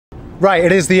Right,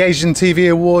 it is the Asian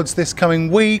TV Awards this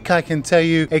coming week. I can tell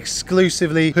you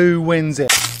exclusively who wins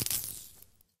it.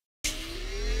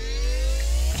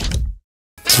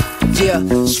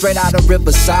 Yeah, straight out of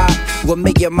Riverside, where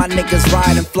me and my niggas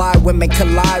ride and fly. Women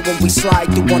collide when we slide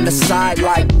through on the side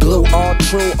like blue. All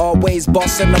true, always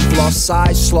bossing the floor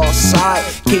side, slaw side.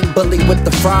 King Bully with the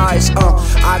fries.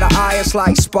 Eye to eye, it's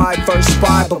like spy versus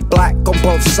spy, but black on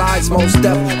both sides. Most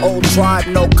deaf, old tribe,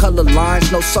 no color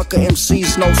lines, no sucker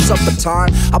MCs, no supper time.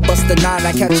 I bust a 9,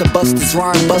 I catch a buster's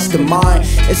rhyme, bust a mine.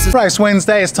 Right, it's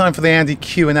Wednesday. It's time for the Andy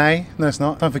Q&A. No, it's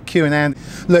not. Time for Q&Andy.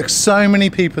 Look, so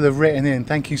many people have written in.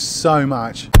 Thank you so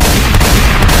much.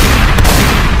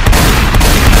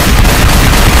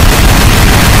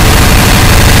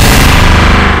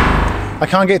 I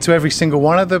can't get to every single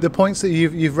one of the points that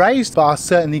you've raised, but I'll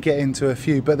certainly get into a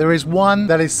few. But there is one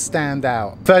that is stand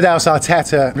out. Firdaus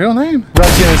Arteta, real name?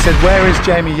 Wrote in and said, where is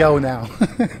Jamie Yo now?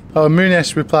 Oh,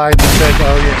 Munesh replied and said,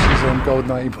 oh yeah, she's on Gold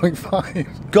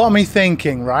 90.5. Got me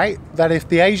thinking, right, that if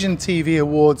the Asian TV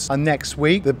Awards are next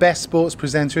week, the best sports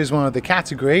presenter is one of the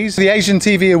categories. The Asian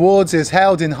TV Awards is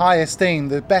held in high esteem.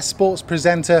 The best sports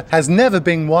presenter has never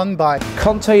been won by...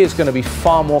 Conte is going to be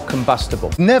far more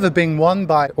combustible. Never been won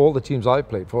by... All the teams I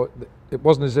played for, it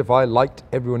wasn't as if I liked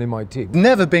everyone in my team.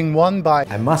 Never been won by...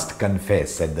 I must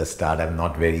confess at the start I'm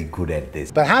not very good at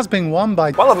this. But has been won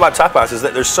by... What I love about tapas is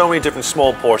that there's so many different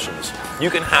small portions. You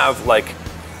can have like,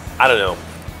 I don't know.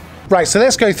 Right, so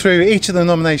let's go through each of the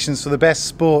nominations for the best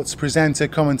sports presenter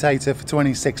commentator for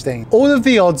 2016. All of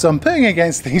the odds I'm putting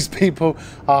against these people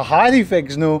are highly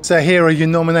fictional. So here are your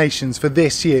nominations for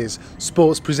this year's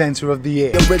Sports Presenter of the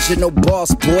Year. Original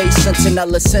boss, boy,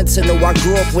 sentinel, sentinel. I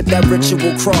grew up with that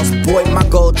ritual cross, boy. My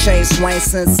gold chain swing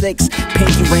since 6,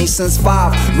 pinky ring since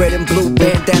 5. Red and blue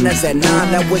bandanas at 9.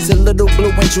 That was a little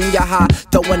blue in junior high,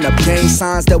 throwing up gang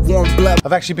signs that warm blood.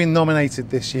 I've actually been nominated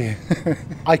this year.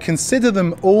 I consider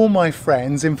them all my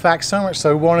friends. In fact, so much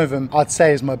so one of them I'd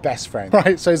say is my best friend.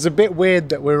 Right, so it's a bit weird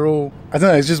that we're all, I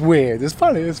don't know, it's just weird. It's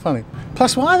funny, it's funny.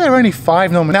 Plus, why are there only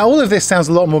 5 nominations? Now, all of this sounds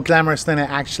a lot more glamorous than it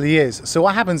actually is. So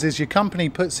what happens is your company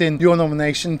puts in your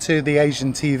nomination to the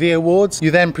Asian TV Awards.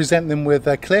 You then present them with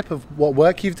a clip of what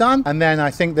work you've done. And then I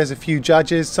think there's a few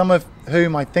judges, some of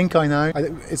whom I think I know.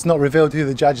 It's not revealed who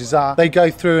the judges are. They go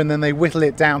through and then they whittle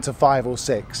it down to 5 or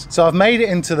 6. So I've made it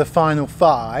into the final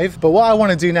 5, but what I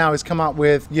want to do now is come up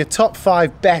with your top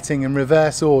 5 betting in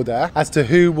reverse order as to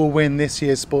who will win this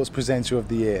year's Sports Presenter of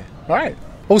the Year. All right.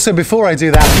 Also, before I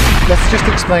do that, let's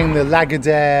just explain the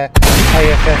Lagardère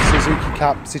AFF Suzuki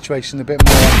Cup situation a bit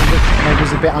more. I think maybe it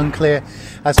was a bit unclear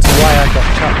as to why I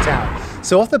got chucked out.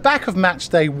 So off the back of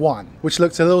Matchday 1, which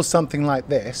looked a little something like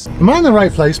this. Am I in the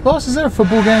right place, boss? Is there a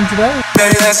football game today?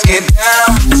 Let's get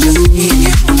down.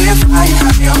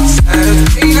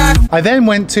 I then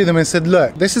went to them and said,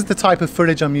 look, this is the type of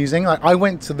footage I'm using. I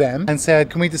went to them and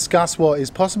said, can we discuss what is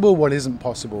possible, what isn't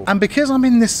possible? And because I'm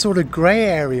in this sort of grey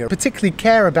area, particularly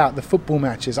care about the football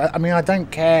matches. I mean, I don't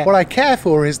care. What I care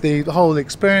for is the whole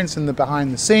experience and the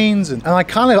behind the scenes. And I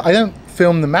don't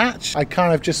film the match, I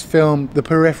kind of just film the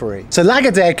periphery. So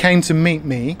Lagardère came to meet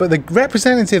me, but the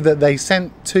representative that they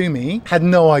sent to me had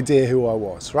no idea who I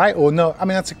was, right? Or no, I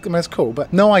mean, that's cool,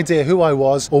 but no idea who I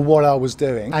was or what I was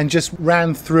doing, and just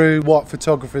ran through what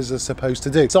photographers are supposed to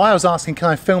do. So I was asking, can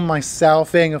I film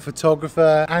myself being a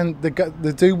photographer? And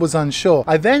the dude was unsure.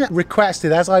 I then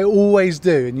requested, as I always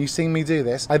do, and you've seen me do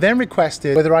this, I then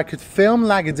requested whether I could film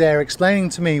Lagardère explaining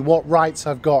to me what rights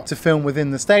I've got to film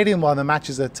within the stadium while the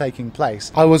matches are taking place.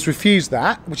 I was refused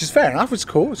that, which is fair enough. It's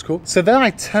cool, it's cool. So then I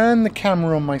turned the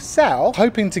camera on myself,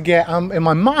 hoping to get, in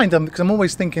my mind, because I'm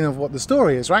always thinking of what the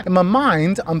story is, right? In my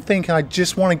mind, I'm thinking I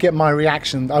just want to get my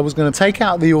reaction. I was going to take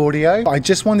out the audio, but I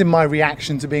just wanted my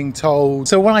reaction to being told.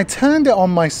 So when I turned it on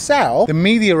myself, the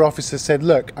media officer said,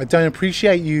 look, I don't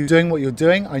appreciate you doing what you're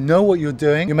doing. I know what you're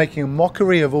doing. You're making a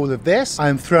mockery of all of this. I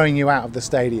am throwing you out of the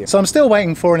stadium. So I'm still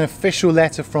waiting for an official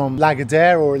letter from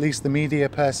Lagardère, or at least the media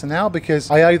personnel,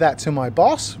 because I owe that to my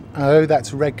boss. I owe that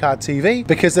to Red Card TV,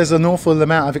 because there's an awful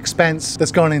amount of expense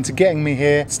that's gone into getting me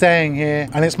here, staying here,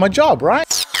 and it's my job, right?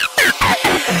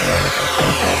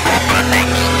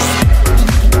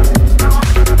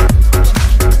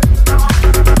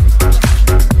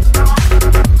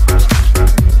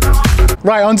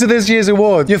 Right, on to this year's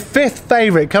award. Your 5th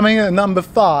favourite, coming in at number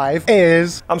 5,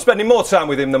 is... I'm spending more time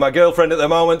with him than my girlfriend at the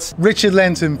moment. Richard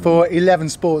Lenton for 11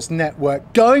 Sports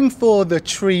Network, going for the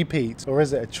three-peat, or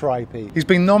is it a tri-peat? He's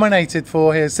been nominated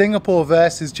for his Singapore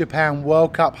versus Japan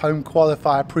World Cup home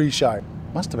qualifier pre-show.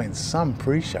 Must have been some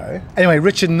pre-show. Anyway,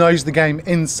 Richard knows the game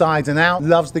inside and out,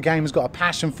 loves the game, has got a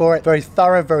passion for it, very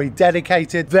thorough, very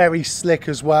dedicated, very slick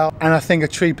as well. And I think a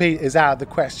three-peat is out of the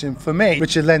question for me.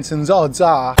 Richard Lenson's odds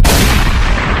are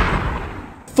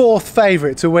 4th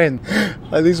favourite to win.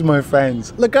 Like, these are my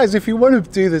friends. Look guys, if you want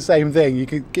to do the same thing, you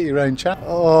could get your own channel.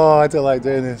 Oh, I don't like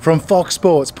doing this. From Fox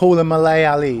Sports, Paula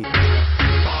Malay.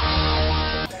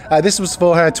 This was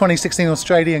for her 2016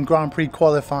 Australian Grand Prix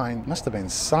qualifying. Must have been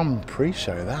some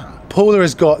pre-show, that. Paula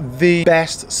has got the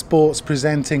best sports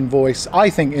presenting voice, I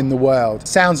think, in the world.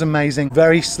 Sounds amazing,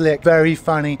 very slick, very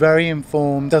funny, very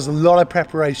informed, does a lot of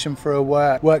preparation for her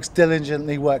work, works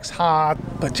diligently, works hard.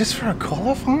 But just for a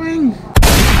qualifying?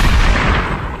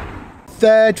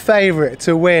 3rd favourite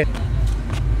to win.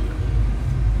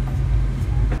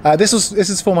 This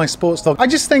is for my sports vlog. I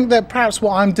just think that perhaps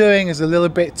what I'm doing is a little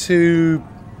bit too...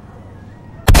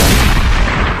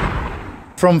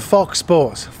 From Fox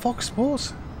Sports. Fox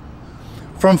Sports?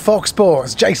 From Fox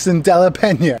Sports, Jason Della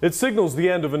Pena. It signals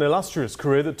the end of an illustrious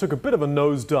career that took a bit of a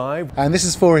nosedive. And this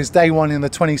is for his day one in the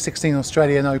 2016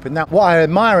 Australian Open. Now, what I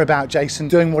admire about Jason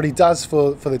doing what he does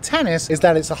for the tennis is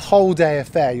that it's a whole day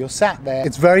affair. You're sat there,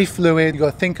 it's very fluid, you've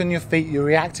got to think on your feet, you're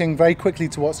reacting very quickly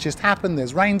to what's just happened,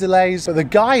 there's rain delays, but the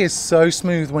guy is so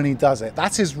smooth when he does it.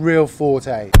 That's his real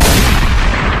forte.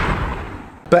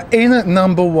 But in at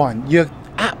number 1, you're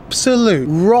absolute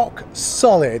rock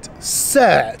solid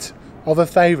cert of a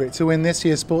favourite to win this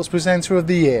year's Sports Presenter of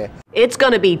the Year. It's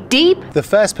gonna be deep. The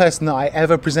first person that I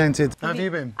ever presented. How have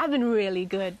you been? I've been really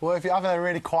good. Well, if you have a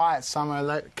really quiet summer,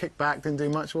 like kick back, didn't do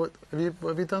much, what have you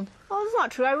done? Well, it's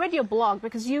not true. I read your blog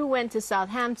because you went to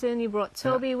Southampton, you brought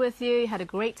Toby with you, you had a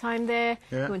great time there.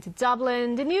 Yeah. You went to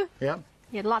Dublin, didn't you? Yeah.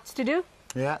 You had lots to do.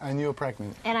 Yeah, and you're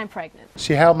pregnant. And I'm pregnant.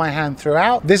 She held my hand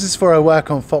throughout. This is for her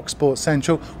work on Fox Sports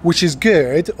Central, which is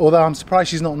good, although I'm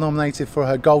surprised she's not nominated for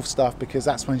her golf stuff because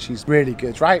that's when she's really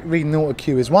good, right? Reading auto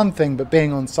cue is one thing, but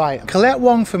being on site. Colette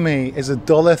Wong for me is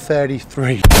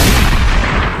 $1.33.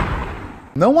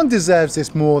 No one deserves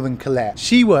this more than Colette.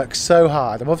 She works so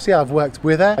hard. Obviously, I've worked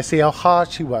with her. I see how hard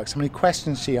she works, how many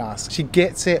questions she asks. She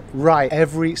gets it right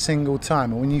every single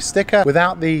time. And when you stick her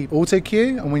without the auto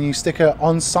cue, and when you stick her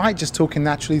on site, just talking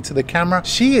naturally to the camera,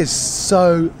 she is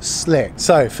so slick.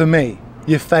 So for me,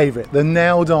 your favourite, the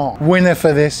nailed on winner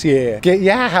for this year. Get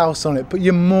your house on it, put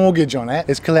your mortgage on it,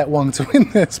 is Colette Wong to win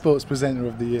the Sports Presenter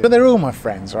of the Year. But they're all my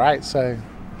friends, right? So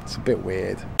it's a bit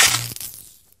weird.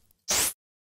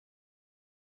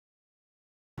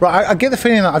 Right, I get the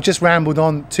feeling that I've just rambled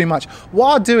on too much. What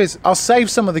I'll do is I'll save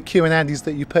some of the Q&Andy's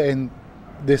that you put in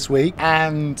this week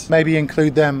and maybe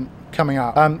include them coming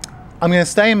up. I'm going to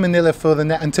stay in Manila for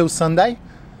until Sunday.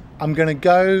 I'm going to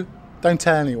go, don't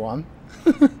tell anyone.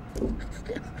 I'm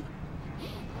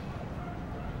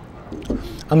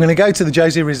going to go to the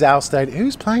Jose Rizal Stadium.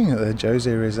 Who's playing at the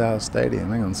Jose Rizal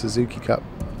Stadium? Hang on, Suzuki Cup.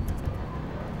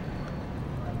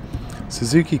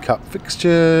 Suzuki Cup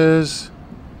fixtures.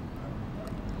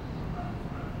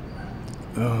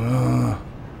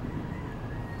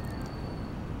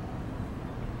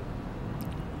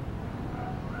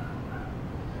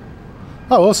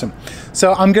 Oh, awesome.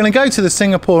 So I'm going to go to the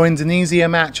Singapore-Indonesia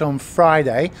match on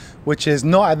Friday, which is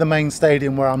not at the main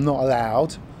stadium where I'm not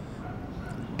allowed,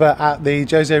 but at the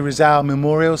Jose Rizal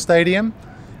Memorial Stadium,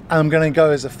 and I'm going to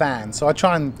go as a fan. So I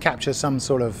try and capture some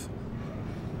sort of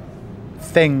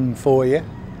thing for you.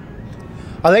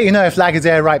 I'll let you know if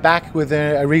Lagardère write back with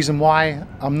a reason why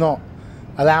I'm not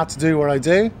allowed to do what I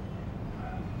do.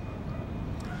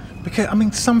 Because, I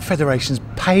mean, some federations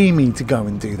pay me to go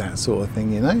and do that sort of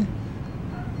thing, you know?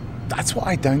 That's what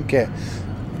I don't get.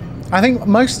 I think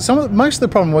most of the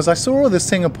problem was I saw all the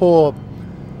Singapore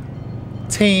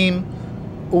team,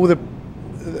 all the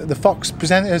Fox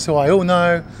presenters who I all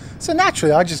know. So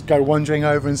naturally, I just go wandering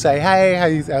over and say, hey,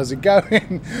 how's it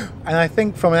going? And I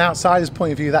think from an outsider's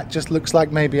point of view, that just looks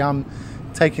like maybe I'm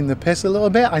taking the piss a little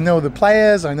bit. I know the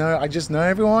players, I just know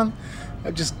everyone.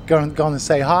 I've just gone to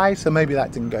say hi, so maybe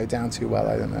that didn't go down too well,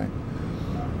 I don't know.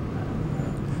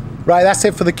 Right, that's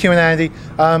it for the Q&A.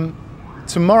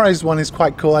 Tomorrow's one is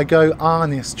quite cool. I go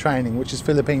arnis training, which is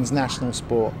Philippines' national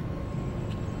sport.